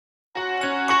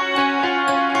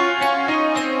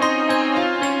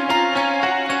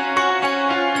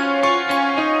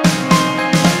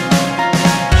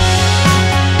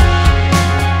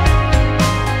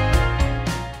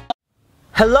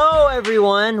Hello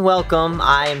everyone, welcome.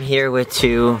 I am here with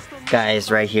two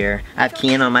guys right here. I have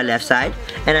Kian on my left side,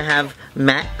 and I have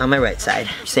Matt on my right side.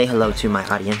 Say hello to my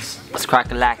audience. It's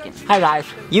crack-a-lackin'. Hi guys.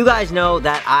 You guys know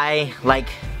that I like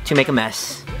to make a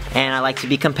mess, and I like to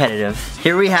be competitive.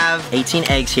 Here we have 18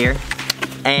 eggs here,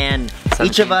 and 17.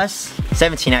 Each of us,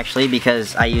 17 actually,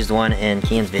 because I used one in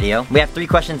Kian's video. We have 3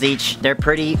 questions each. They're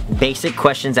pretty basic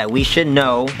questions that we should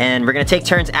know, and we're gonna take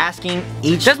turns asking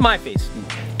each. That's my face.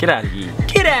 Get out of here.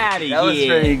 Get out of here. That was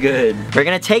pretty good. We're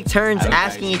gonna take turns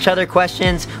asking each other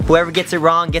questions. Whoever gets it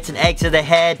wrong gets an egg to the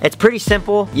head. It's pretty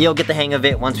simple. You'll get the hang of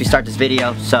it once we start this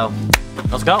video, so.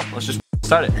 Let's go. Let's just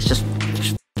start it.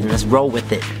 Let's roll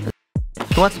with it.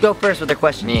 Who wants to go first with their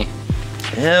question? Me.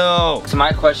 Ew. So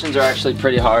my questions are actually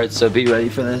pretty hard, so be ready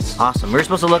for this. Awesome. We're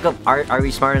supposed to look up, are we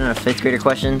smarter than a 5th grader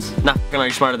questions? Not gonna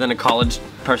be smarter than a college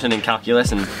person in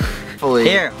calculus and fully.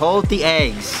 Here, hold the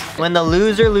eggs. When the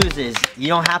loser loses, you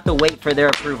don't have to wait for their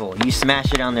approval. You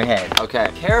smash it on their head.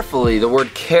 Okay. Carefully, the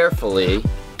word carefully,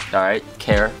 alright,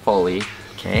 carefully,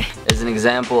 okay, is an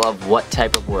example of what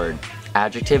type of word?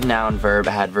 Adjective, noun, verb,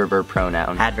 adverb, or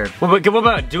pronoun? Adverb. What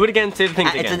about, do it again, say the things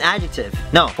again. It's an adjective.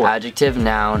 No. Adjective,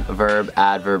 noun, verb,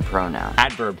 adverb, pronoun.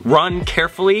 Adverb. Run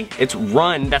carefully, it's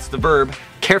run, that's the verb.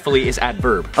 Carefully is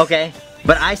adverb. Okay,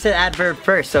 but I said adverb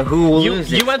first, so who will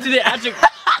lose it? You went to the adjective.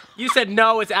 You said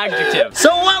no, it's adjective.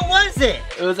 So what was it?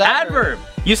 It was adverb.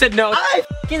 You said no. I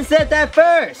f***ing said that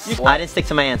first. I didn't stick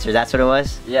to my answer, that's what it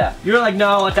was? Yeah. You were like,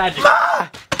 no, it's adjective.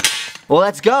 Well,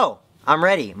 let's go. I'm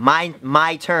ready.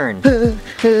 My turn. Don't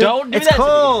do that It's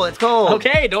cold. It's cold.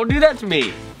 Okay, don't do that to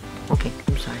me. Okay,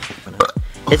 I'm sorry.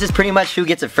 This is pretty much who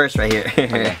gets it first right here.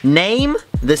 Okay. Name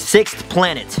the 6th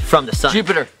planet from the sun.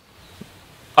 Jupiter.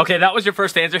 Okay, that was your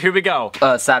first answer. Here we go.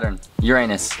 Saturn.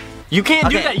 Uranus. You can't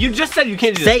do Okay. that. You just said you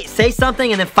can't do that. Say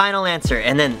something and then final answer,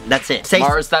 and then that's it. Say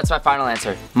Mars, that's my final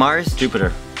answer. Mars.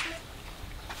 Jupiter.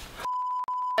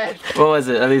 What was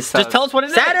it? At least Just tell us what it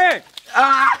is. Saturn.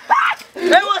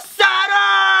 It was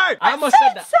Saturn. I almost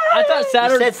said that. I thought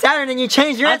Saturn. You said Saturn and you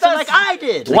changed your answer like I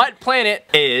did. What planet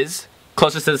is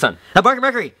closest to the sun?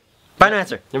 Mercury. Final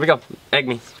answer. Here we go. Egg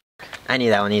me. I knew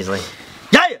that one easily.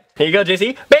 Yeah. Here you go,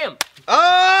 JC. Bam.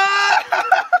 Oh!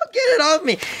 Get it off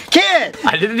me, kid.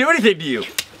 I didn't do anything to you.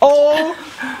 Oh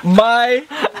my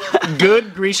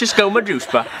good gracious go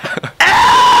Medusa.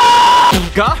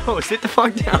 Go, sit the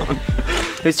fuck down.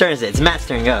 Whose turn is it? It's Matt's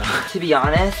turn, go. To be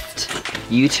honest,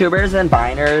 YouTubers and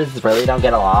Biners really don't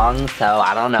get along, so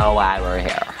I don't know why we're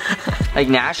here. Like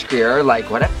Nash Greer, like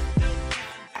what a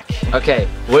Okay,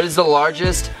 what is the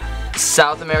largest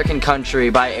South American country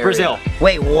by area? Brazil.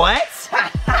 Wait, what?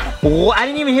 What? I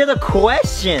didn't even hear the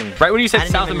question. Right when you said I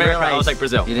didn't South even America, I realize- was like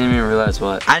Brazil. You didn't even realize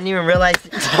what? I didn't even realize.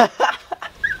 I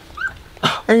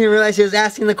didn't even realize he was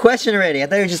asking the question already. I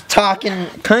thought he was just talking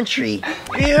country.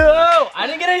 Ew! I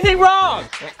didn't get anything wrong!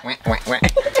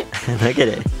 Look at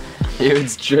it.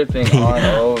 It's dripping on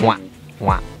over. Wah,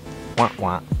 wah, wah,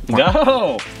 wah.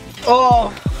 No!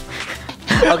 Oh!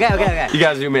 Okay. You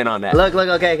gotta zoom in on that. Look,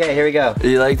 okay, here we go.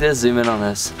 You like this? Zoom in on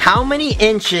this. How many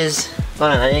inches?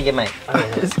 Hold on, I didn't get my.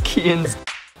 It's Kian's.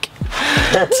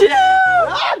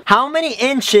 How many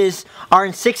inches are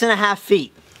in 6.5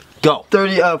 feet? Go.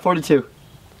 42.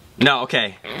 No,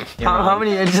 okay. How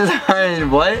many inches are in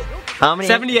what? How many?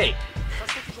 78.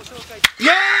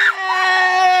 Yeah!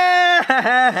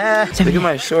 Look at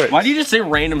my shorts. Why do you just say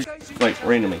random like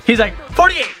randomly? He's like,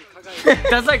 48!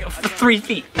 That's like 3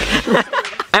 feet.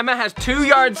 Emma has 2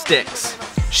 yardsticks.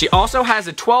 She also has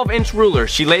a 12-inch ruler.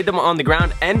 She laid them on the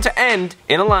ground end to end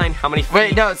in a line. How many feet?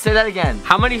 Wait, no, say that again.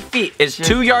 How many feet is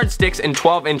 2 yardsticks and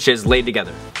 12 inches laid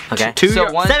together? Okay. So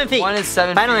 7 feet. One is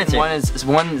 7 Final feet, answer.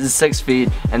 one is 6 feet,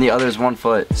 and the other is 1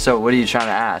 foot. So what are you trying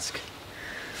to ask?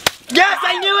 Yes,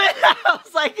 I knew it! I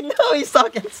was like, no, he's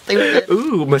talking stupid.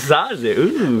 Ooh, massage it.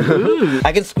 Ooh.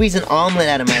 I can squeeze an omelet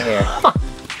out of my hair.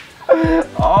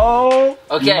 Oh.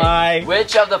 Okay.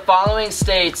 Which of the following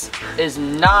states is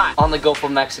not on the Gulf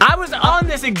of Mexico? I was on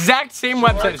this exact same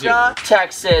website as you. Georgia,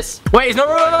 Texas, Wait,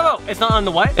 no. It's not on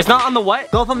the what? It's not on the what?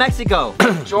 Gulf of Mexico.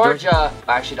 Georgia.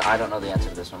 Actually, I don't know the answer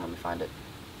to this one. Let me find it.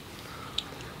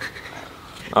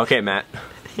 Okay, Matt.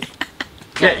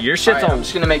 Yeah, your shit's Alright, I'm on.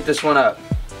 just gonna make this one up.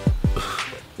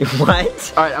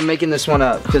 What? Alright, I'm making this one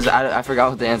up because I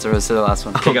forgot what the answer was to the last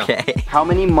one. Okay. How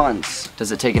many months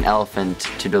does it take an elephant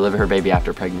to deliver her baby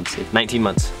after pregnancy? 19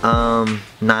 months. 9.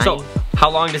 So,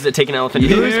 how long does it take an elephant to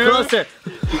Who's closer?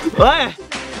 What?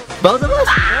 Both of us?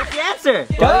 What's the answer?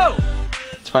 Go!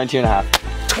 22 and a half.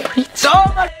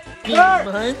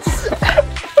 22 months?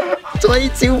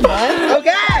 22 months?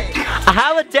 Okay! I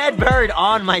have a dead bird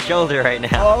on my shoulder right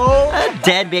now. Oh. A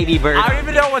dead baby bird. I don't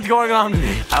even know what's going on.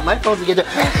 How am I supposed to get there?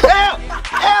 Ew!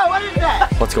 Ew, what is that?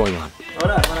 What's going on?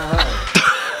 Hold on,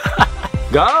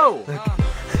 Go!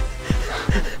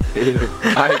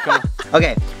 Alright, come on.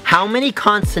 Okay, how many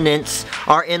consonants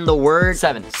are in the word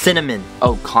 7. cinnamon?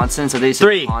 Oh, consonants? Are they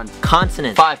 3.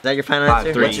 Consonants. 5. Is that your final 5,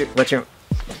 answer? 3. What's your...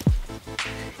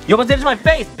 You almost did it to my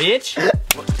face, bitch!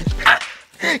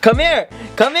 Come here!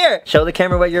 Come here! Show the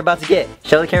camera what you're about to get.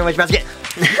 Show the camera what you're about to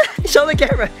get. Show the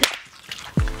camera.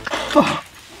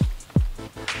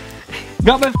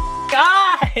 Got my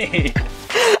eye!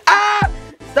 Ah!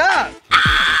 Stop!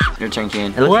 Your turn,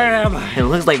 Kian. Where am I? It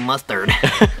looks like mustard.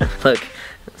 Look.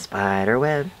 Spider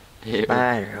web. Ew.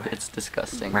 Spider web. It's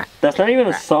disgusting. That's not even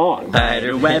a song.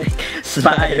 Spider web.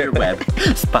 Spider web.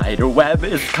 Spider web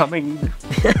is coming.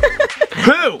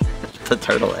 Who It's a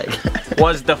turtle egg.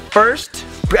 was the first...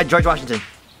 George Washington.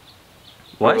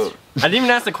 What? I didn't even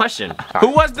ask the question.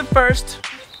 Who was the first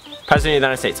president of the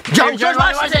United States? George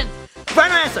Washington!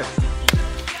 Final answer.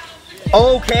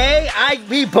 Okay,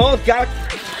 we both got...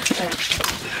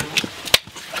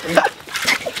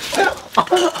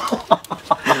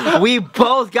 We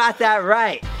both got that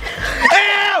right.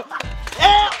 Ew!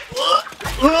 Ew!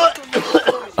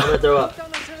 I'm gonna throw up.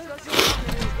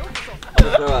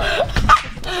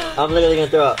 I'm literally gonna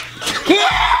throw up.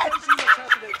 Kian!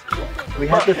 We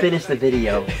have to finish the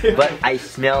video, but I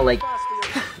smell like...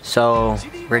 So,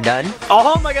 we're done?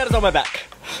 Oh my god, it's on my back.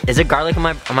 Is it garlic on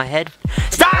my head?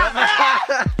 Stop!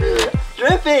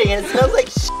 Dripping, and it smells like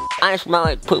shit. I smell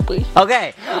like poopy.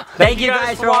 Okay, thank you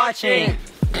guys for watching.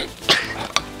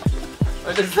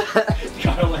 What is that?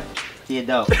 Garlic. See you,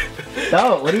 dope.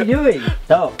 Dope, what are you doing?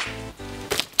 Dope.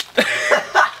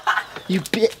 You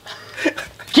bit.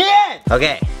 Kian!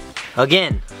 Okay,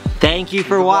 again, thank you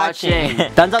for watching.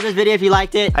 Thumbs up this video if you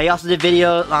liked it. I also did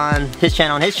video on his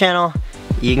channel.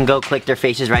 You can go click their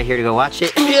faces right here to go watch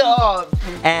it.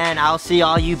 And I'll see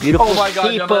all you beautiful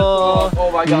people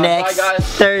next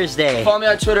Thursday. Follow me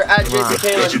on Twitter at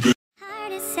JCKaylen.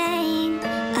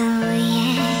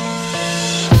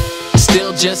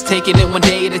 Still just taking it one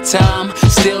day at a time.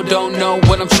 Still don't know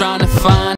what I'm trying to find.